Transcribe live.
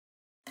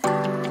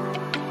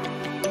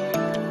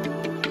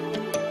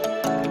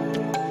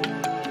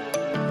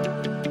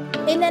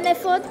In an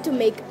effort to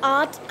make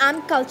art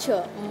and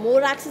culture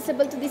more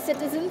accessible to the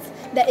citizens,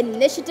 the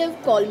initiative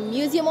called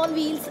Museum on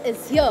Wheels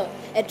is here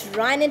at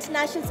Ryan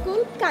International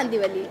School,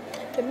 Kandivali.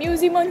 The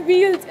Museum on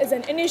Wheels is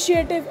an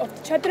initiative of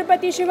the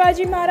Chhatrapati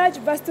Shivaji Maharaj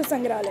Vastu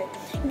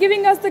Sangralaya,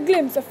 giving us the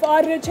glimpse of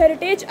our rich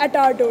heritage at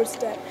our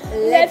doorstep.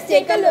 Let's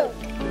take a look.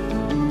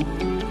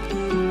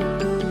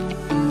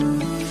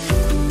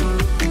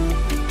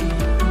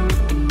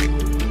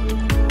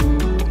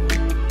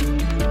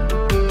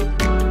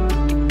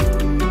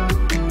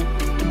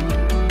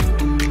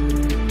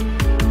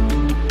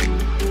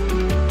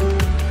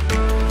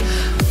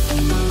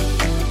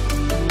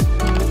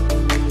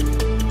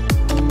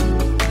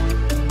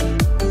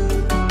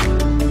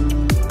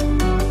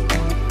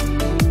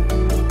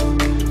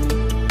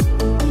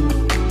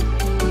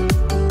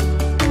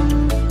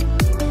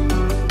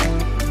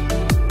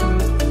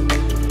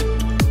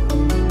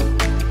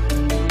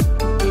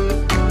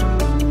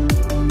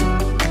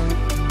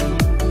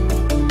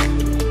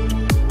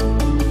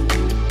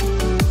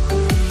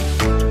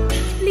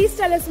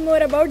 Tell us more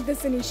about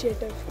this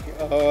initiative.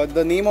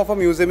 The name of a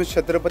museum is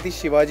Chhatrapati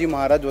Shivaji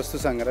Maharaj Vastu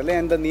Sangralaya,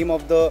 and the name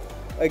of the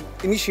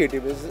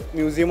initiative is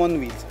Museum on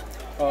Wheels.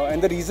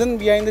 And the reason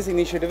behind this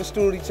initiative is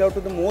to reach out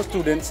to the more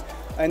students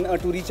and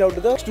to reach out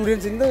to the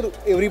students in the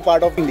every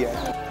part of India.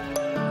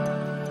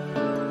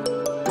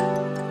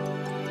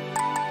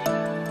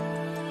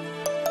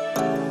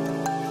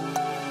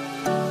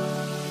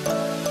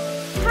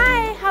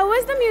 Hi, how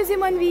was the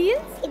Museum on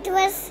Wheels? It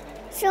was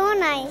so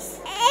nice.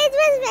 It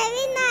was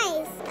very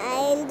nice. I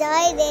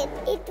enjoyed it.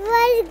 It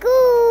was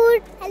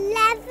good. I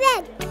love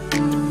it.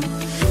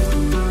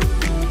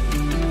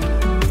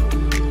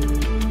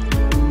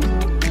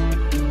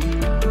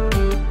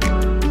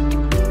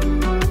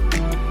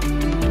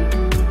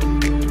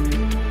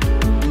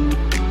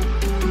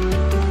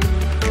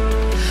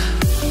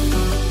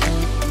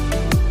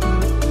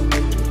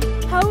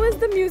 How was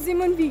the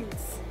Museum on Wheels?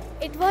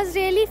 It was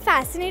really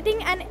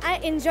fascinating and I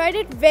enjoyed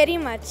it very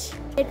much.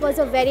 It was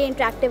a very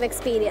interactive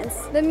experience.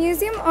 The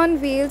Museum on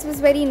Wheels was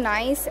very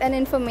nice and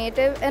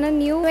informative and a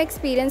new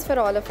experience for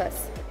all of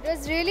us. It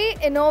was really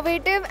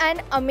innovative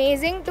and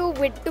amazing to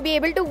be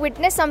able to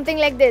witness something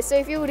like this. So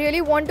if you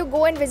really want to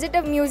go and visit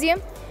a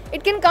museum,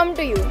 it can come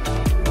to you.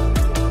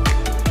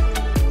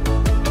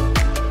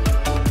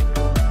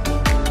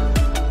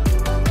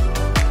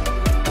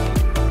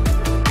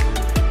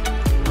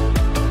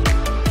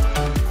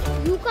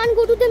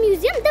 Go to the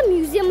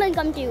museum will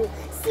come to you.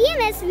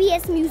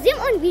 CMSVS Museum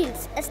on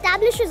Wheels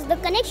establishes the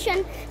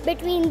connection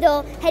between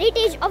the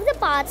heritage of the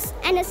past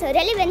and its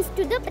relevance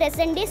to the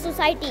present day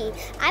society.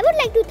 I would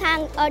like to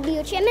thank our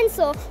dear Chairman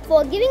Sir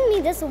for giving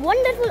me this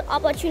wonderful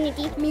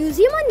opportunity.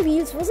 Museum on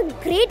Wheels was a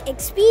great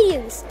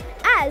experience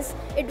as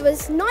it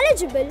was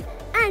knowledgeable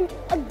and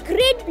a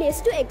great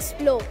place to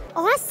explore.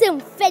 Awesome,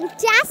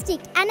 fantastic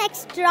and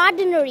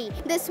extraordinary.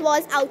 This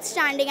was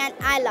outstanding and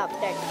I loved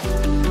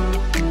it.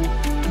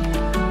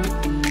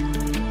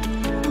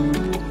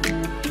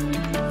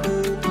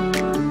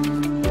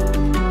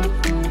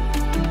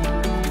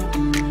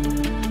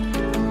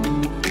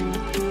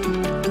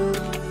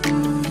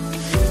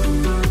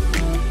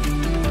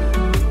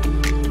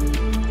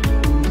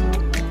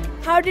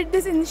 How did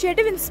this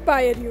initiative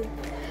inspire you?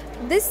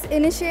 This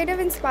initiative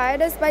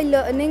inspired us by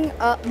learning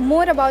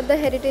more about the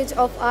heritage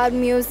of our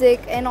music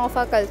and of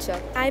our culture.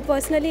 I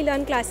personally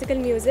learned classical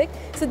music,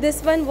 so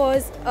this one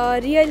was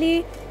a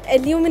really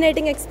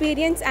illuminating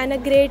experience and a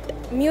great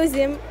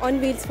museum on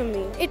wheels for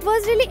me. It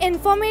was really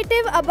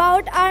informative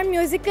about our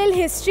musical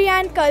history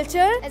and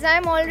culture. As I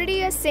am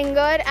already a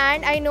singer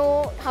and I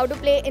know how to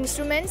play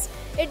instruments,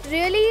 it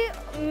really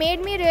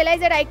made me realize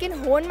that I can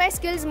hone my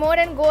skills more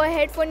and go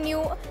ahead for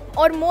new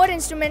or more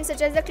instruments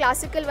such as the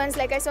classical ones,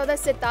 like I saw the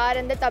sitar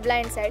and the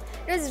tabla inside.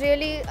 It was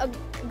really a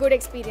good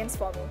experience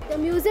for me. The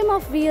Museum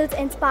of Wheels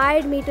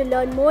inspired me to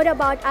learn more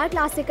about our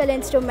classical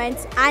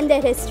instruments and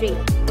their history.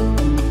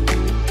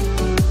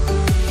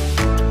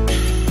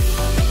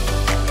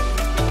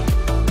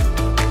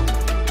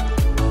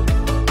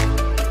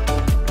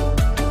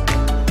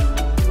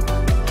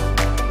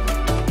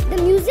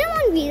 The Museum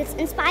on Wheels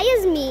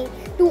inspires me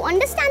to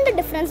understand the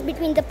difference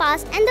between the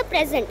past and the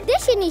present.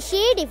 This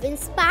initiative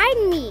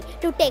inspired me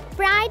to take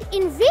pride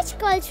in rich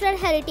cultural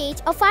heritage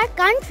of our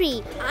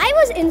country. I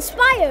was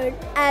inspired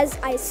as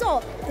I saw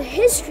the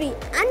history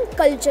and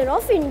culture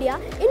of India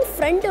in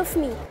front of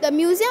me. The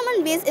Museum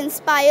on Wheels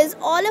inspires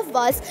all of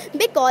us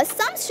because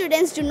some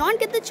students do not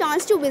get the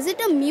chance to visit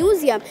a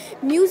museum.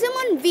 Museum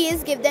on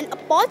Wheels give them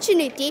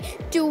opportunity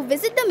to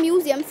visit the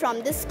museum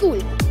from the school.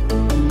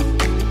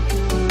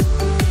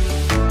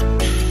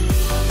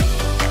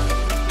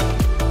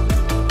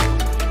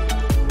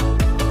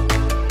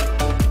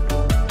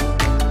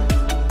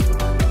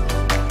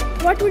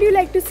 What would you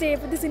like to say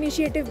for this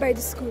initiative by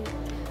the school?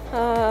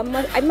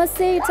 I must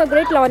say it's a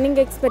great learning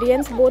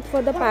experience both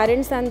for the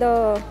parents and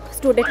the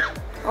student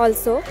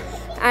also.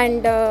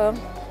 And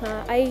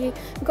I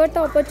got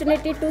the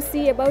opportunity to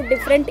see about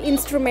different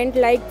instruments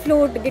like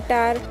flute,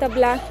 guitar,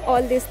 tabla,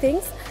 all these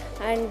things.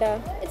 and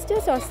it's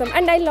just awesome.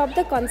 And I love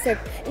the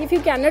concept. If you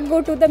cannot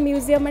go to the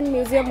museum, and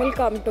museum will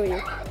come to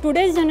you.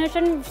 Today's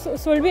generation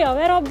should be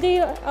aware of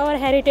our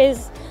heritage,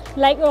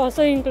 like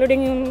also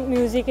including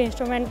music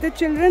instruments. The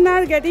children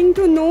are getting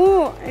to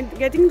know and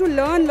getting to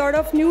learn a lot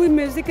of new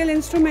musical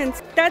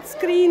instruments. Touch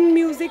screen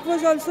music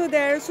was also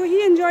there, so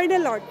he enjoyed a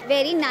lot.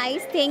 Very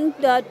nice thing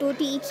to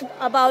teach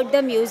about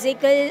the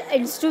musical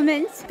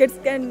instruments. Kids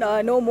can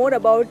know more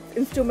about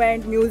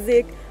instrument,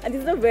 music, and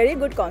this is a very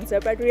good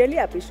concept. I really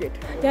appreciate.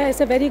 Yeah,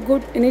 it's a very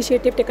good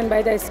initiative taken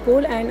by the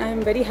school, and I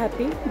am very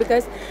happy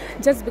because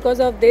just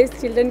because of this,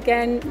 children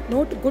can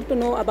good to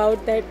know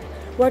about that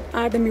what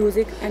are the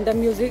music and the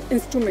music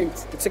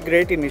instruments. It's a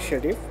great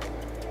initiative,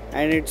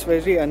 and it's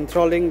very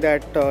enthralling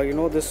that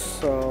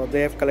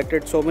they have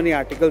collected so many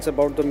articles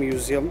about the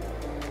museum,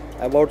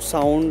 about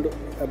sound,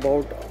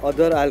 about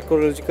other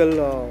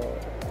archaeological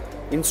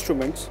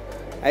instruments.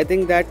 I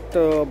think that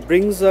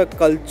brings a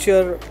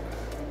culture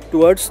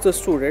towards the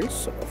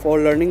students for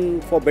learning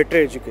for better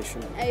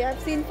education. I have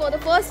seen for the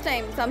first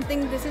time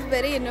something this is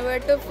very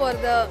innovative for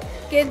the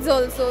kids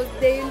also.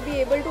 They will be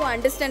able to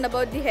understand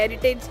about the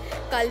heritage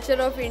culture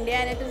of India,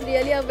 and it is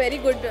really a very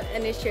good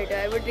initiative.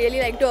 I would really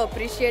like to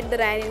appreciate the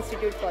Ryan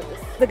Institute for this.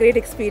 It's a great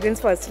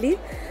experience firstly,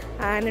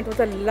 and it was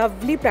a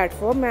lovely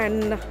platform,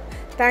 and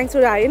thanks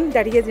to Ryan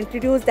that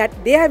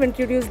they have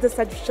introduced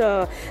such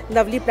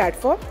lovely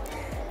platform.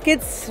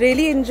 Kids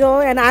really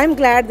enjoy, and I'm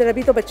glad that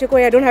abhi to bachche ko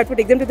I don't have to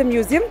take them to the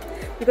museum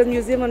because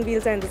Museum on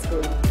Wheels are in the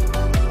school.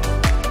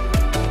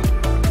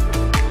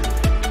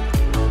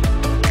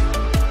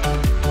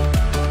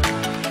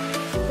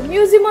 The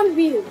Museum on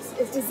Wheels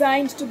is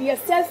designed to be a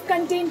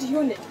self-contained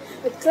unit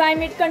with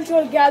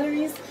climate-controlled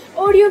galleries,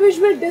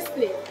 audiovisual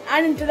display,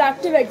 and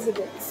interactive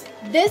exhibits.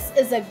 This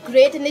is a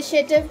great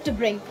initiative to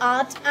bring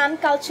art and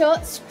culture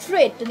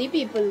straight to the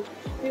people.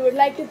 We would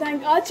like to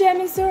thank our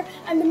chairman sir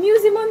and the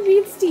Museum on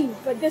Wheels team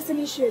for this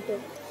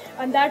initiative.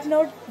 On that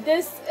note,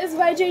 this is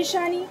YJ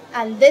Ishani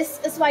and this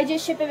is YJ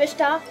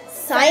Shipivishta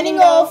signing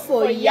off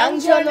for Young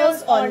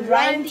Journals on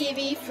Ryan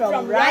TV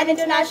from Ryan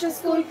International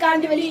School,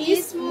 Kandivali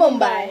East,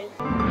 Mumbai.